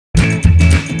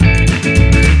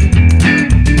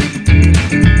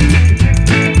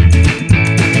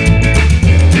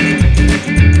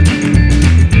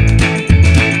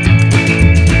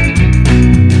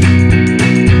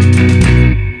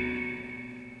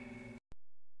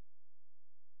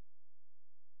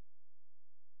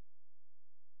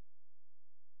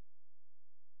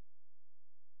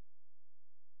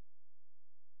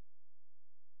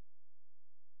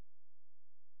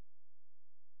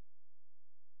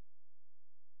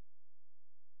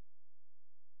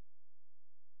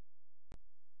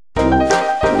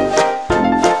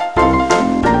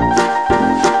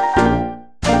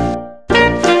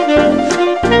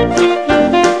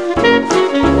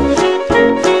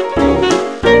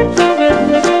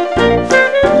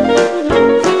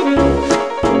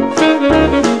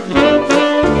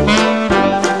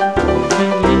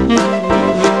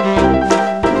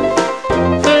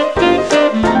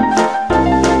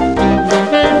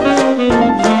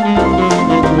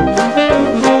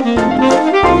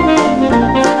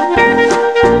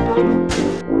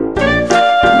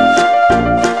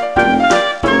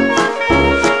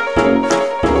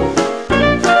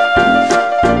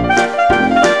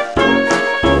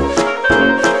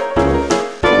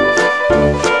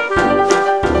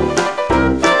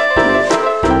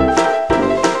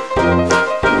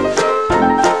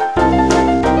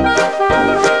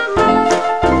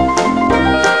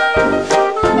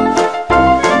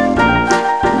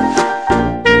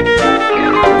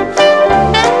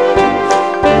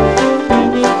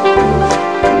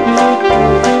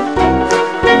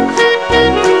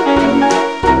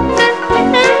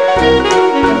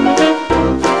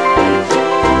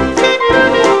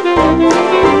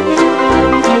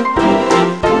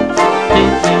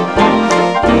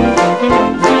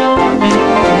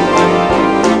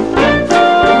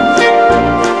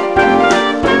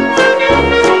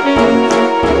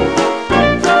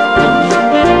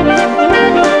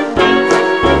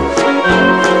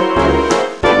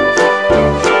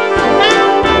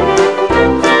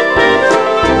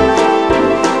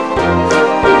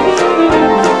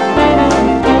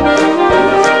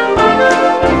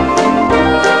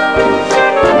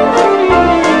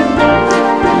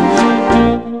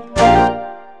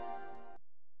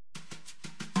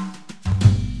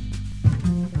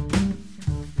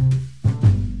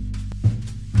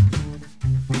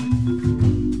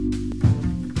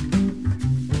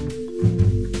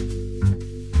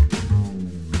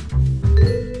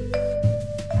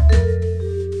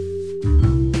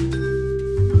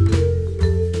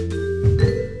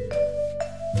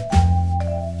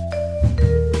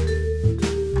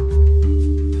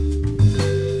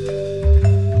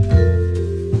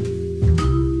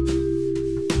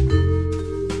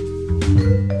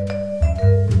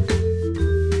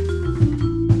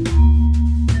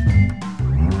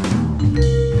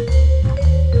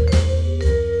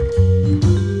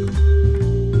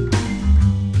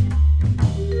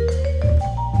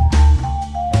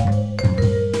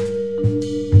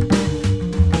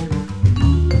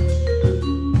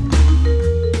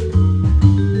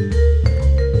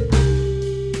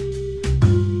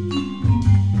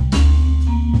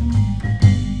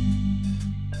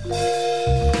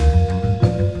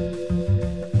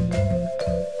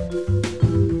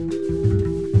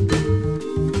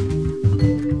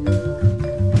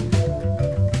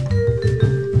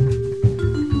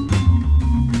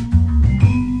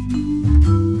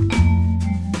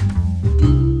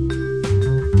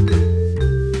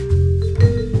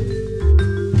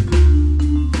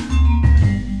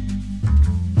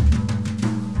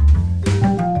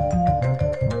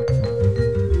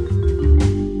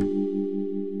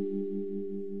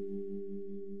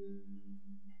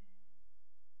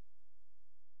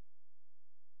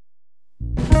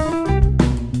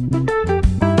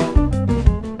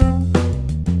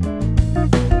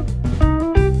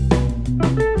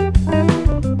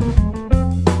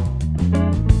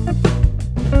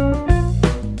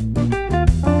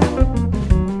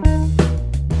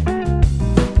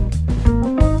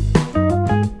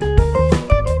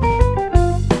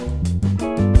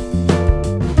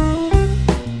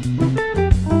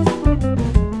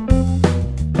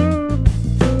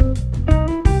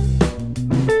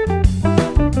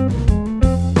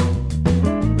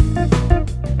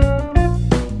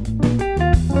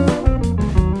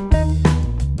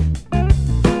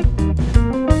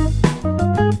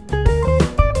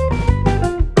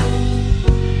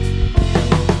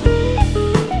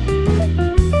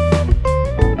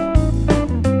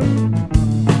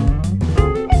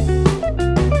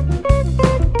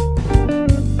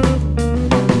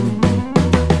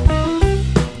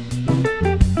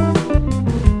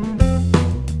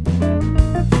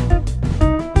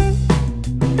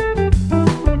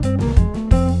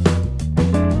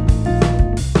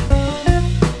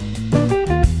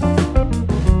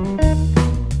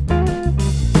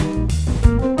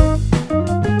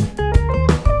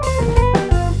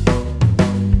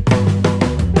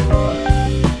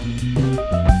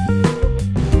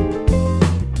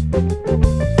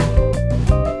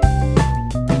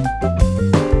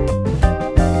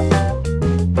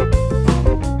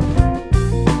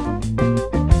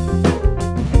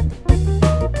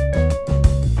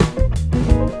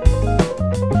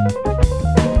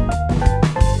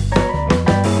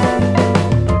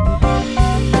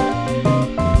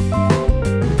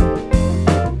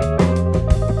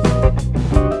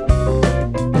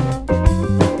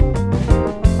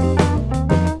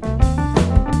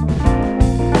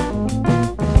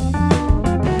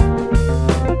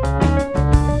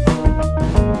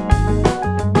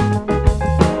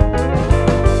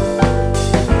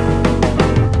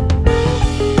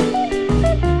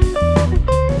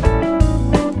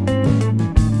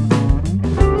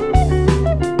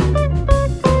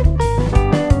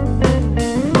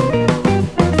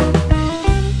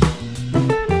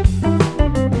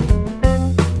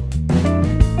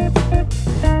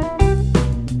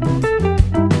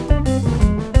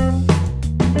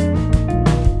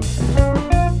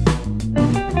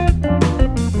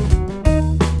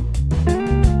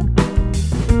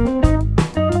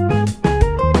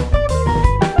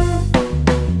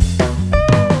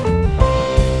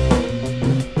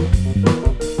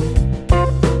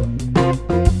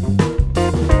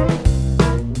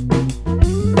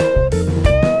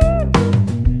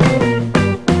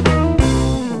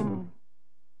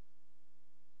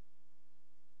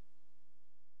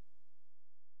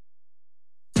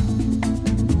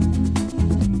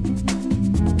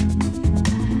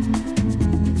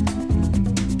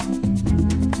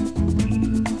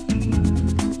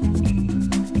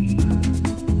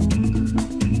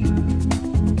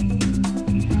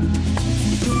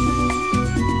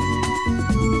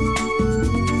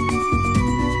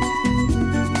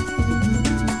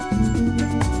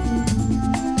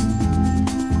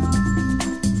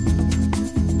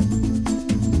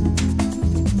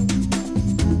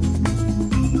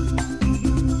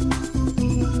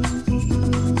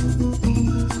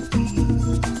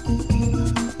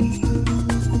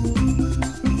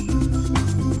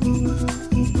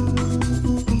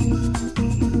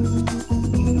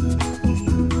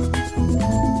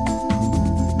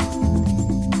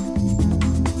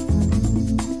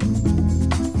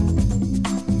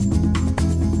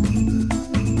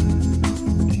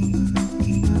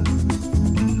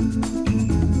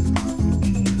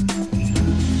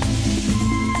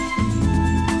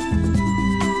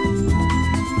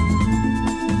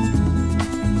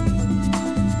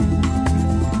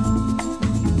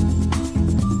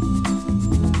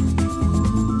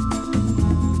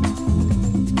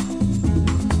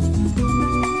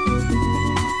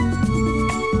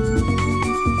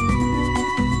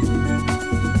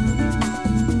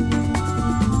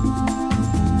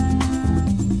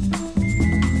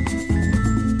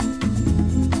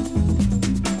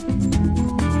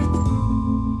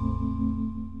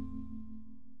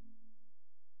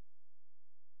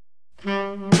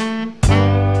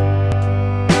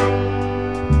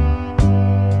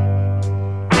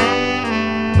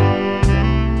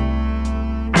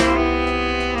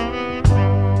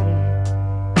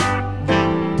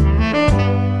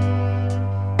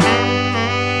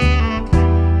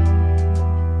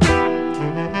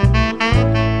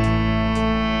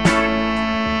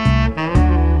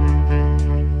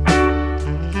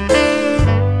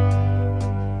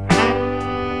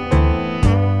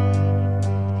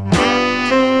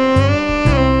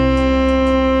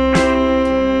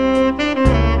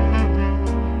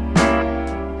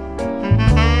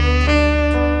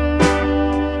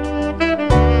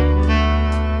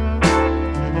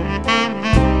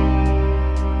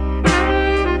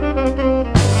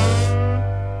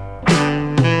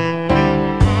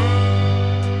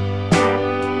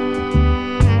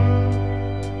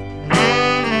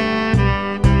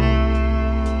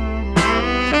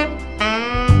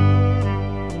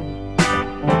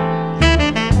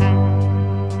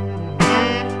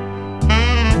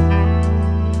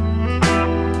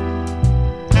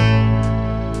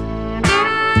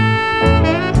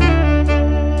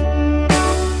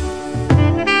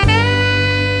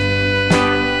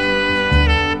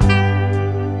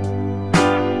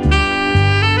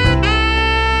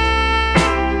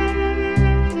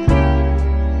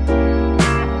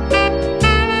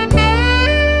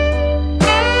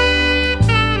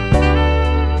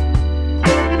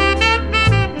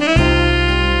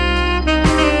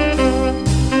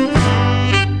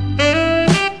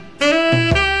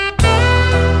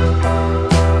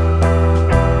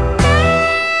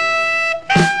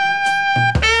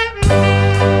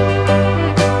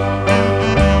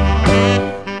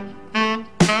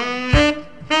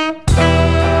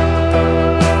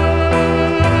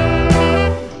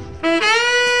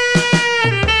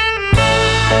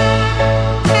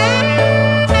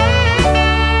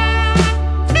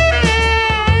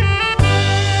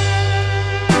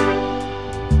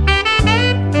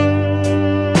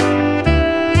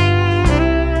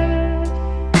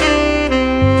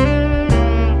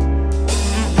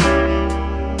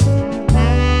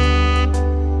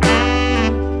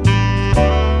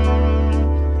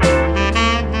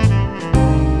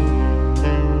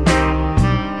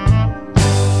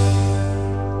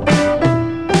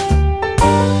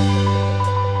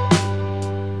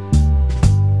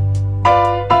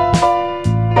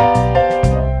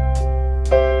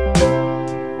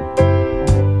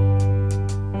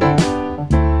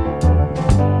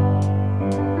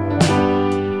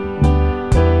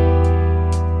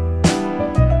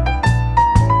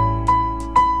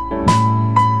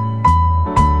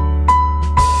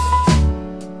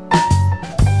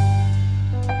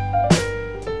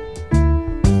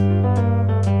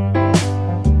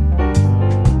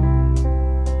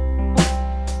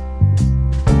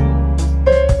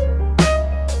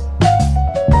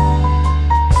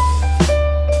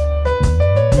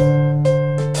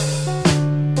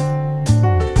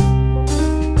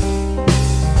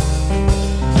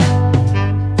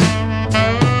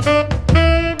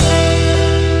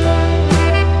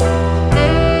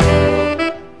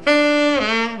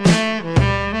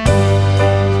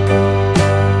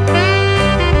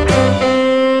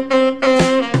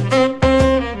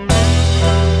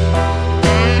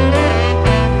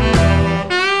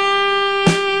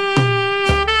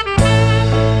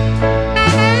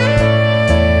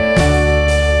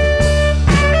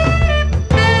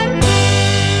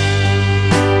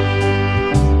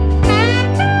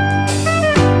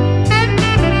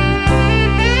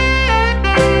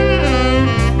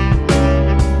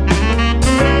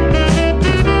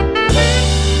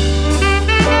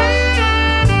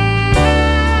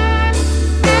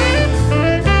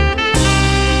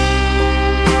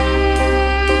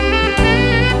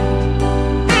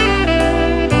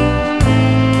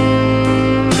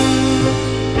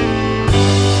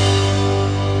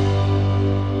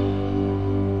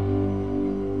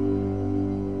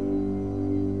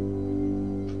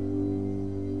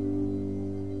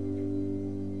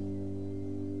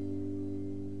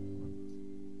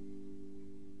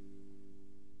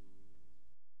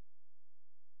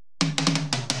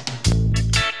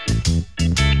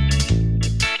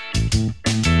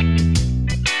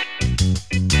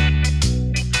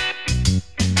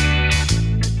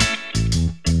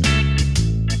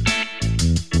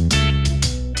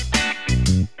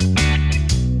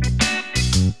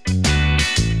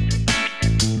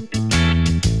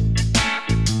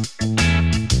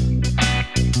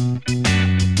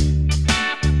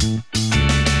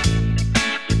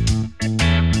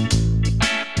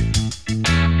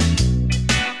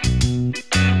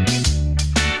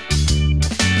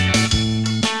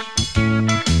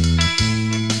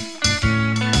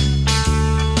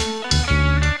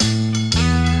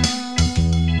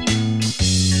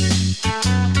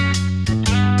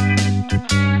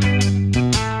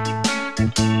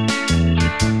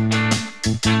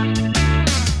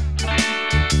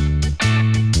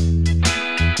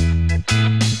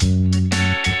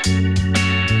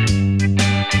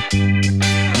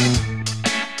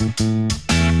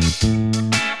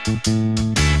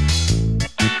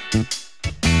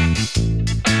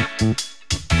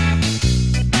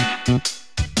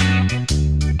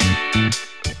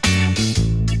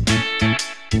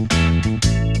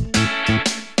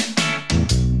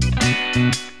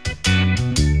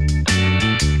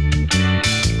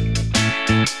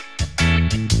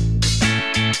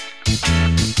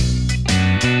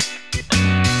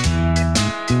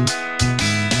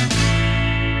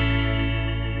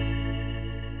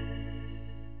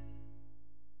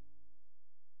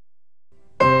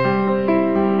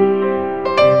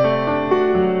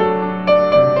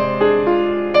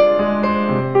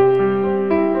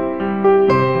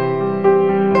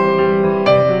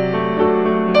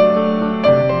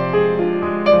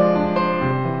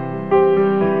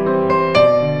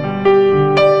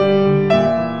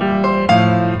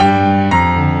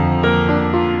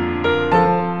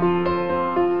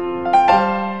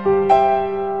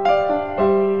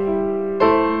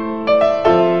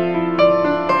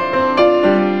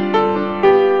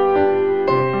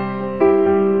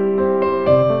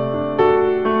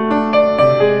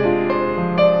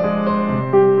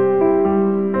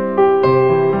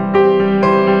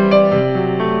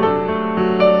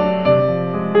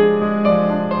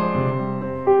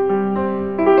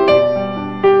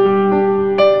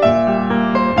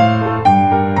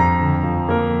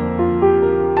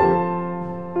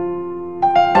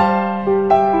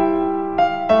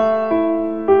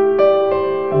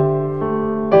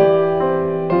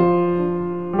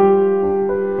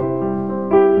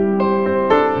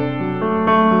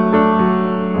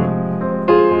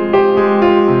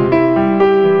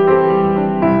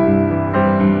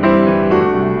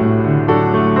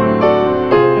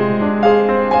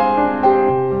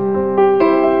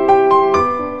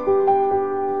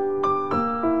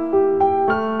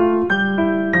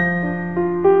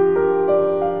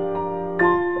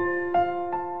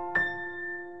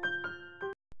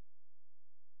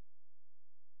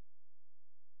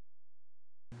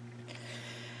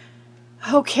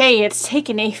Okay, it's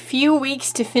taken a few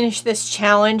weeks to finish this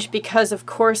challenge because of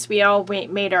course we all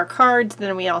made our cards,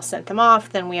 then we all sent them off,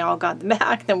 then we all got them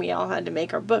back, then we all had to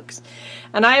make our books.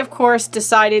 And I of course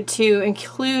decided to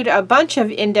include a bunch of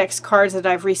index cards that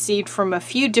I've received from a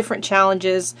few different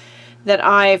challenges that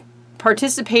I've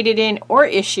participated in or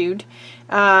issued,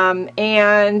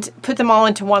 and put them all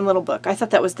into one little book. I thought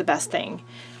that was the best thing.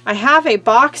 I have a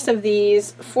box of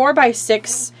these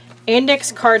 4x6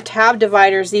 index card tab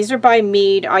dividers. These are by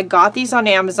Mead. I got these on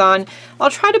Amazon. I'll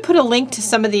try to put a link to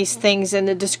some of these things in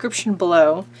the description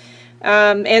below.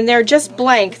 And they're just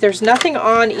blank. There's nothing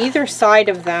on either side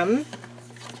of them.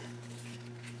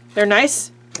 They're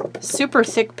nice, super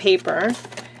thick paper.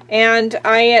 And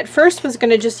I at first was going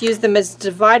to just use them as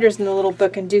dividers in the little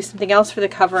book and do something else for the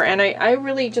cover. And I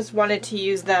really just wanted to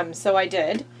use them, so I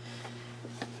did.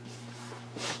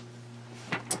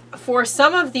 For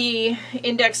some of the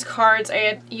index cards,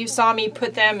 you saw me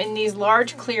put them in these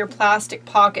large clear plastic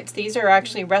pockets. These are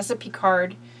actually recipe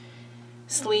card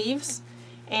sleeves.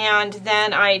 And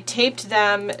then I taped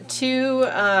them to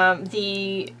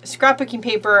the scrapbooking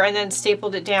paper and then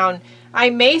stapled it down. I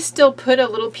may still put a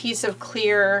little piece of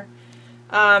clear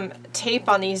tape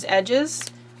on these edges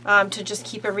to just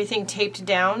keep everything taped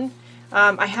down.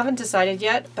 I haven't decided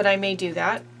yet, but I may do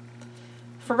that.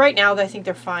 For right now, I think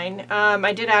they're fine.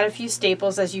 I did add a few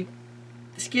staples, as you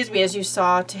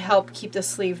saw, to help keep the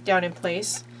sleeve down in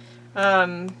place.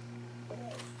 You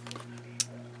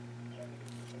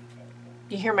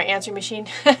hear my answering machine?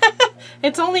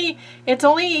 It's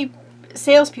only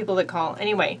salespeople that call.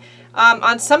 Anyway,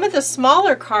 on some of the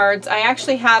smaller cards, I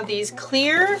actually have these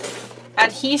clear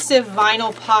adhesive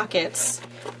vinyl pockets.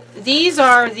 These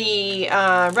are the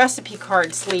recipe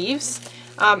card sleeves.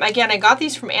 Again, I got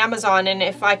these from Amazon, and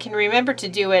if I can remember to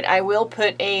do it, I will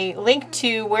put a link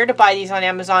to where to buy these on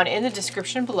Amazon in the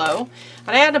description below.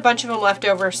 And I had a bunch of them left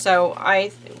over, so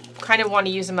I kind of want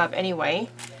to use them up anyway.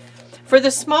 For the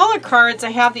smaller cards,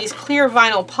 I have these clear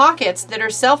vinyl pockets that are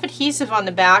self-adhesive on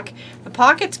the back. The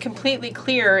pocket's completely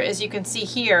clear, as you can see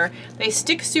here. They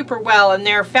stick super well, and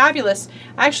they're fabulous.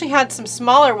 I actually had some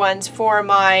smaller ones for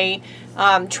my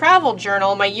travel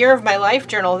journal, my Year of My Life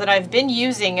journal that I've been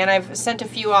using, and I've sent a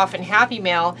few off in Happy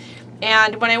Mail.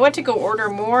 And when I went to go order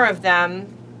more of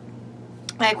them,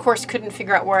 I of course couldn't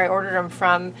figure out where I ordered them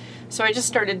from, so I just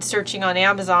started searching on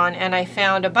Amazon, and I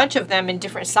found a bunch of them in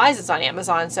different sizes on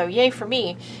Amazon, so yay for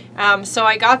me. So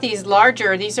I got these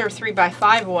larger, these are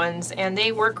 3x5 ones, and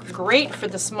they work great for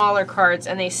the smaller cards,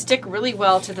 and they stick really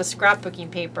well to the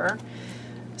scrapbooking paper.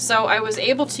 So I was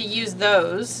able to use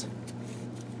those.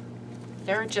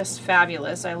 They're just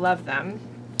fabulous. I love them.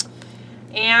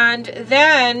 And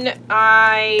then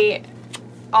I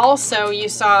also, you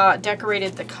saw,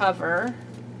 decorated the cover.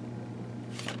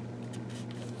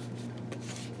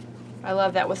 I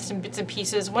love that with some bits and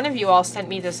pieces. One of you all sent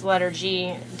me this letter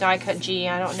G, die cut G.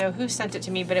 I don't know who sent it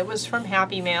to me, but it was from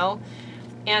Happy Mail.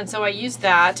 And so I used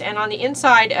that. And on the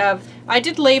inside of, I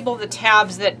did label the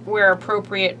tabs that were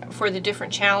appropriate for the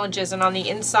different challenges. And on the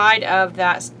inside of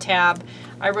that tab,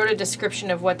 I wrote a description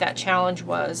of what that challenge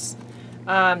was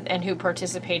and who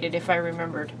participated, if I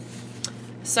remembered.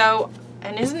 So,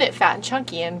 and isn't it fat and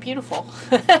chunky and beautiful?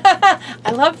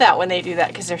 I love that when they do that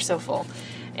because they're so full.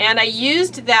 And I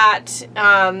used that,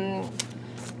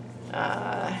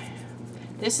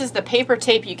 this is the paper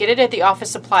tape. You get it at the office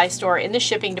supply store in the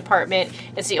shipping department.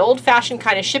 It's the old-fashioned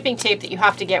kind of shipping tape that you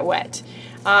have to get wet.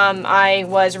 I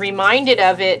was reminded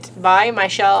of it by my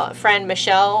friend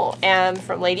Michelle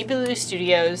from Lady Blue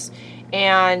Studios,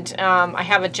 and I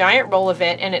have a giant roll of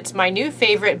it, and it's my new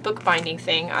favorite bookbinding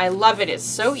thing. I love it. It's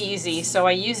so easy, so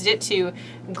I used it to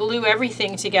glue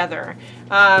everything together.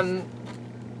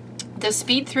 The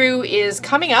speed through is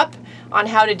coming up on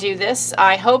how to do this.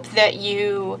 I hope that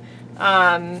you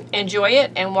enjoy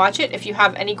it and watch it. If you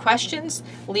have any questions,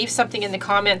 leave something in the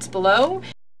comments below.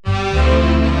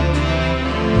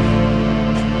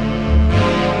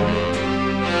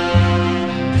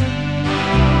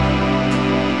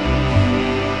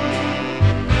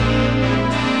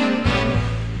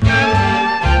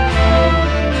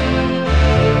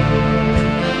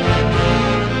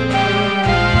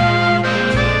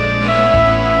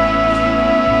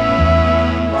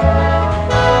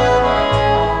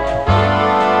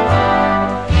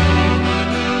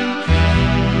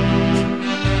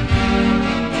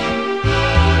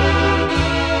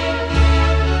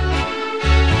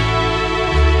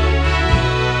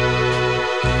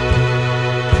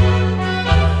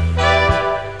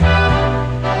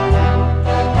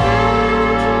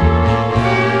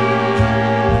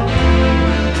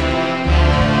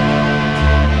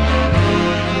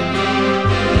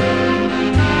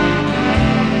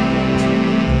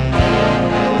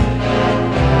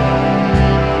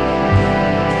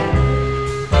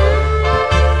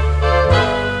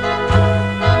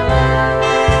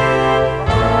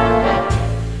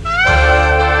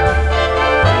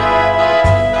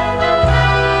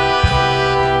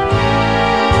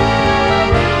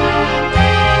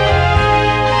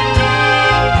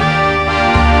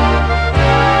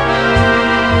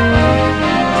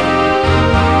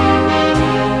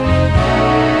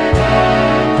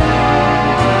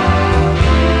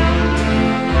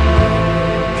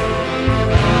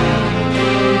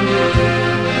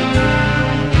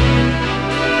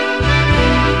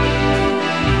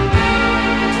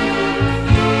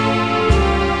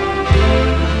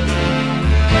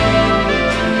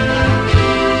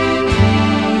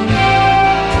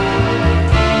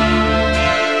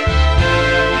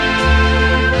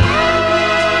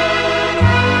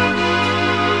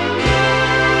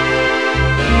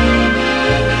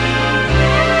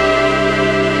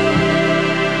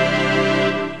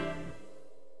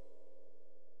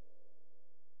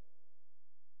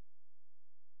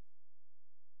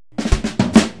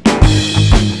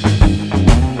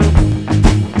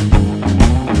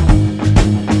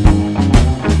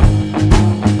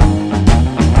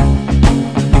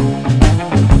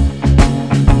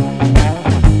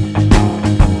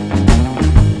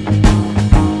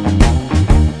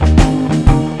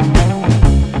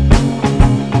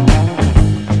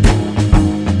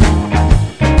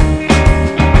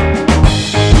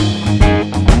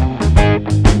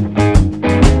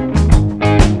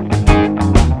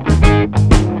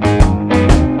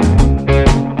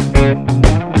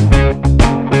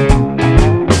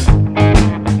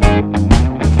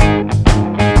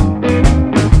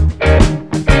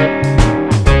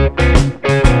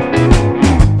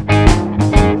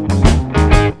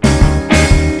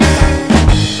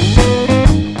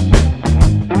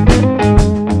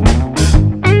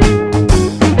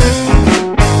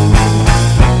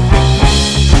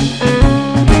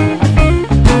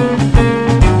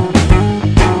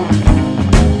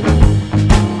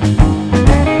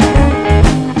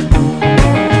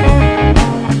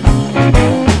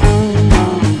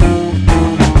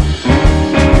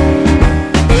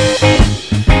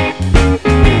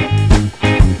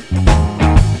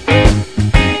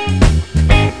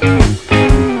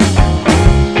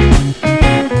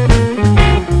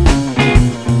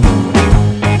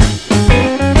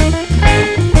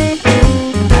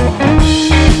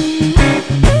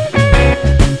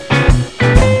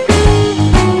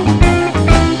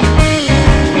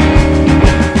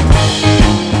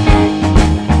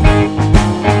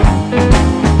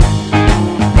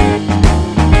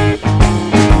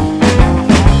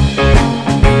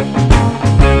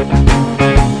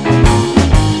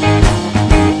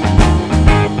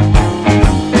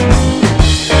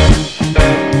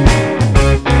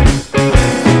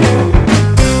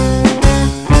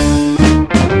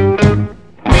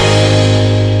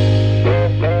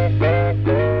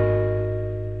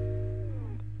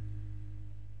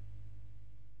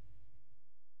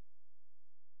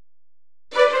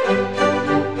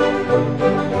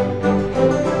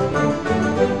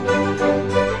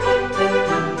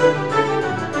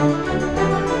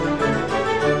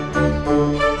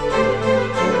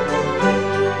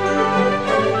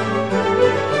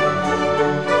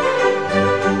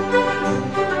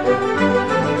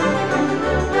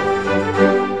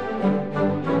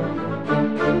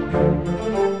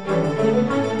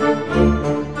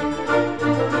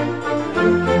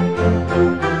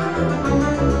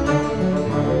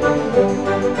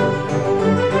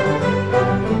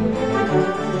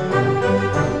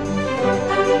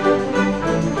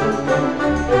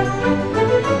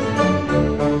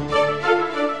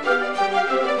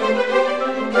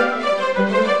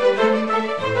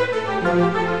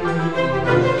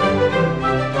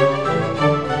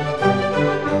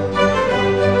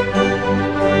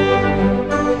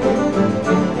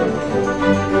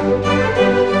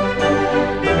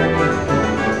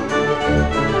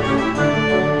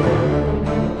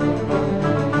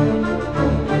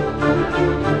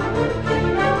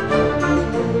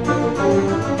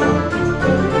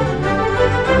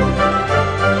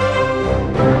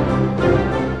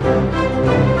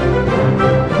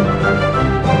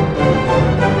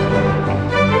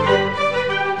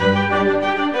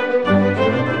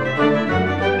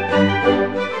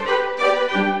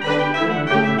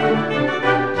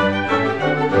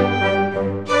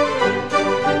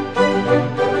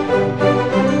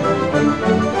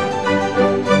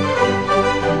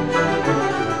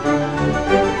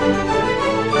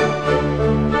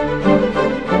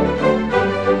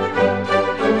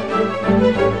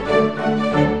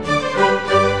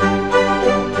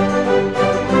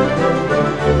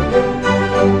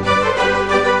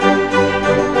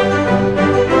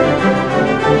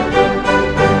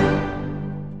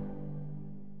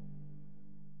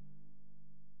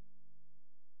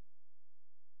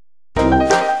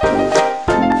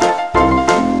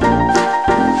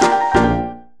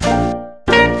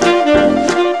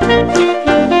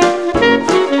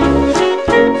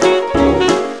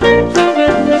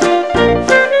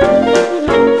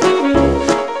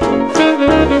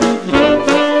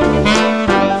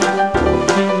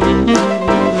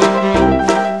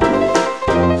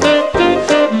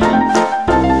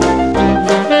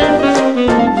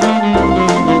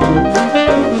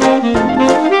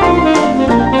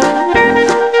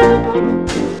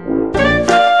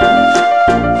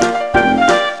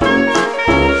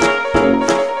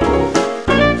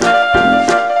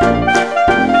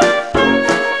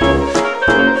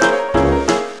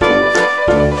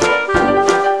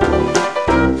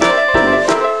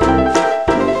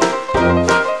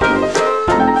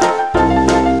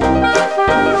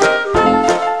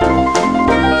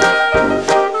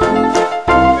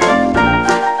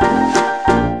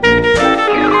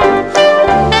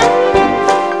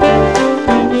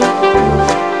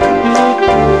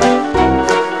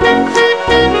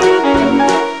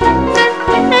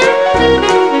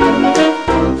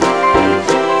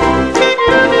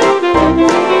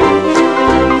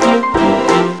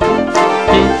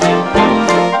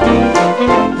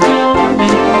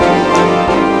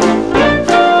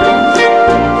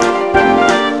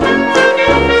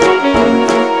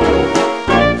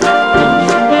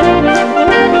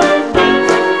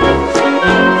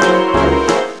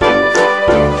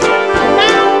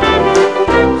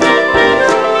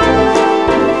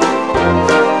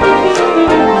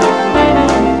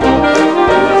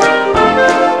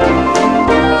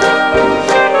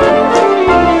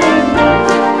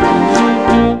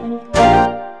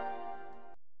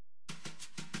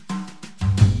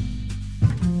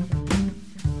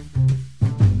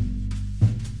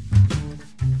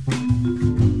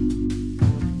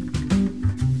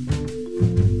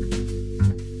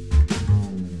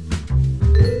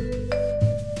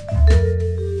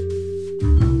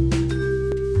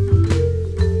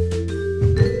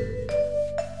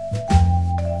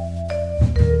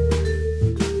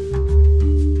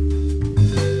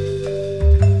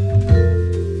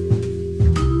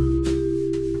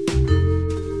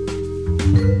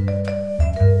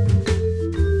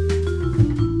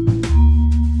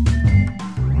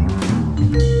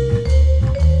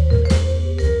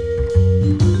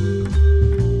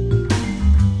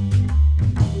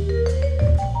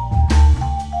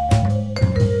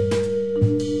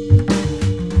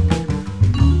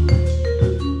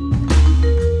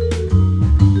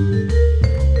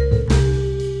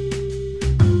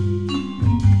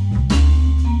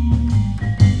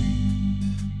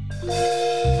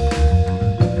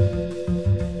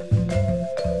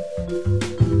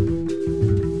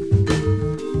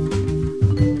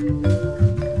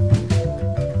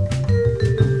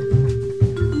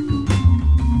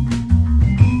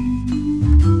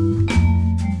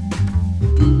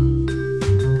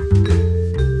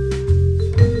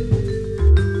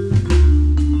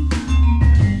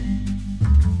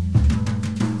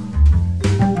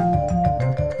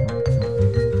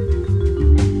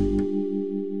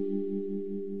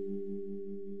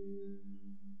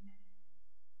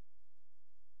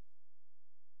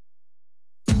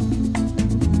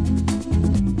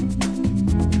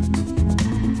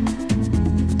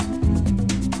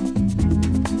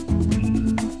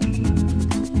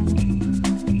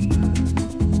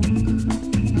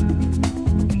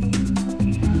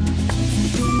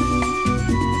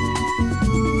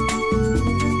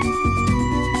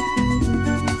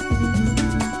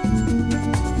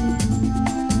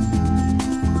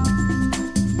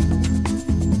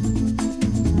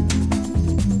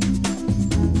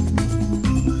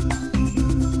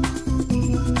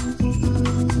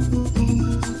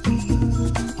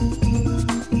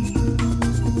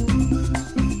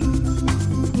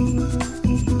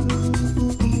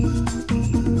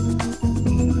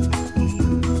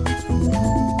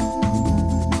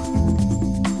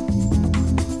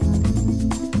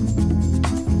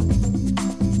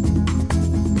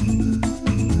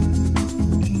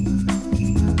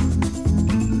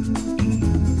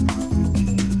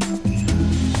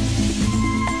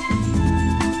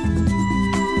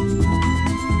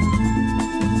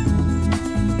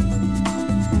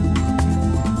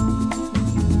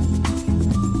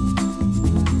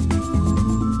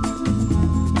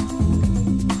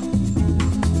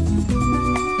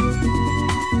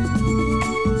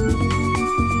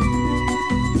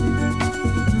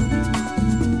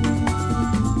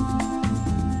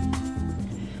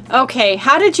 Okay,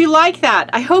 how did you like that?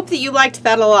 I hope that you liked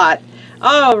that a lot.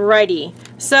 Alrighty,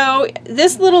 so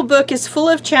this little book is full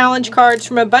of challenge cards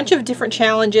from a bunch of different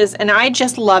challenges, and I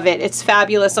just love it. It's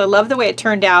fabulous. I love the way it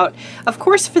turned out. Of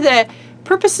course, for the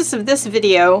purposes of this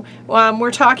video,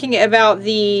 we're talking about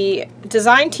the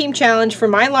Design Team Challenge for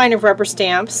my line of rubber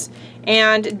stamps.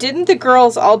 And didn't the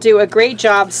girls all do a great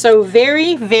job? So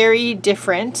very, very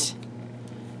different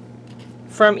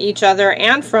from each other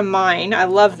and from mine. I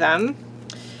love them.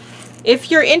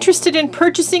 If you're interested in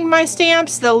purchasing my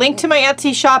stamps, the link to my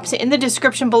Etsy shop is in the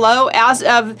description below. As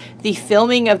of the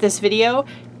filming of this video,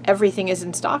 everything is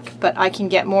in stock, but I can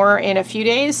get more in a few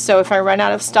days. So if I run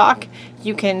out of stock,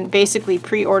 you can basically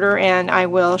pre-order and I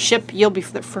will ship. You'll be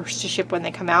the first to ship when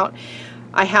they come out.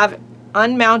 I have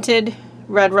unmounted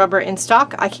red rubber in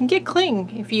stock. I can get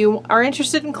cling. If you are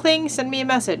interested in cling, send me a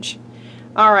message.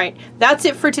 Alright, that's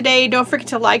it for today. Don't forget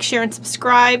to like, share, and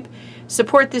subscribe.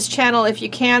 Support this channel if you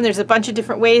can. There's a bunch of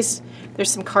different ways.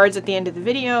 There's some cards at the end of the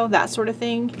video, that sort of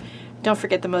thing. Don't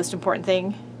forget the most important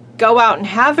thing. Go out and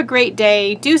have a great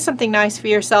day. Do something nice for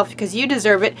yourself because you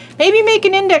deserve it. Maybe make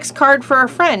an index card for a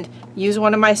friend. Use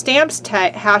one of my stamps.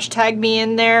 Hashtag me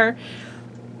in there.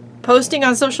 Posting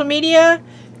on social media.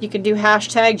 You can do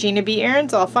hashtag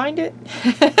GAhrens. I'll find it.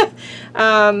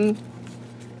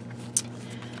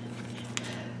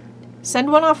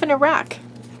 Send one off in Iraq.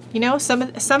 You know, some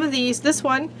of these, this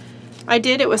one I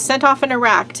did, it was sent off in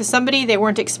Iraq to somebody. They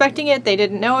weren't expecting it. They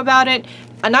didn't know about it.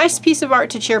 A nice piece of art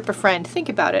to cheer up a friend. Think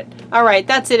about it. All right,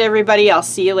 that's it, everybody. I'll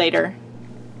see you later.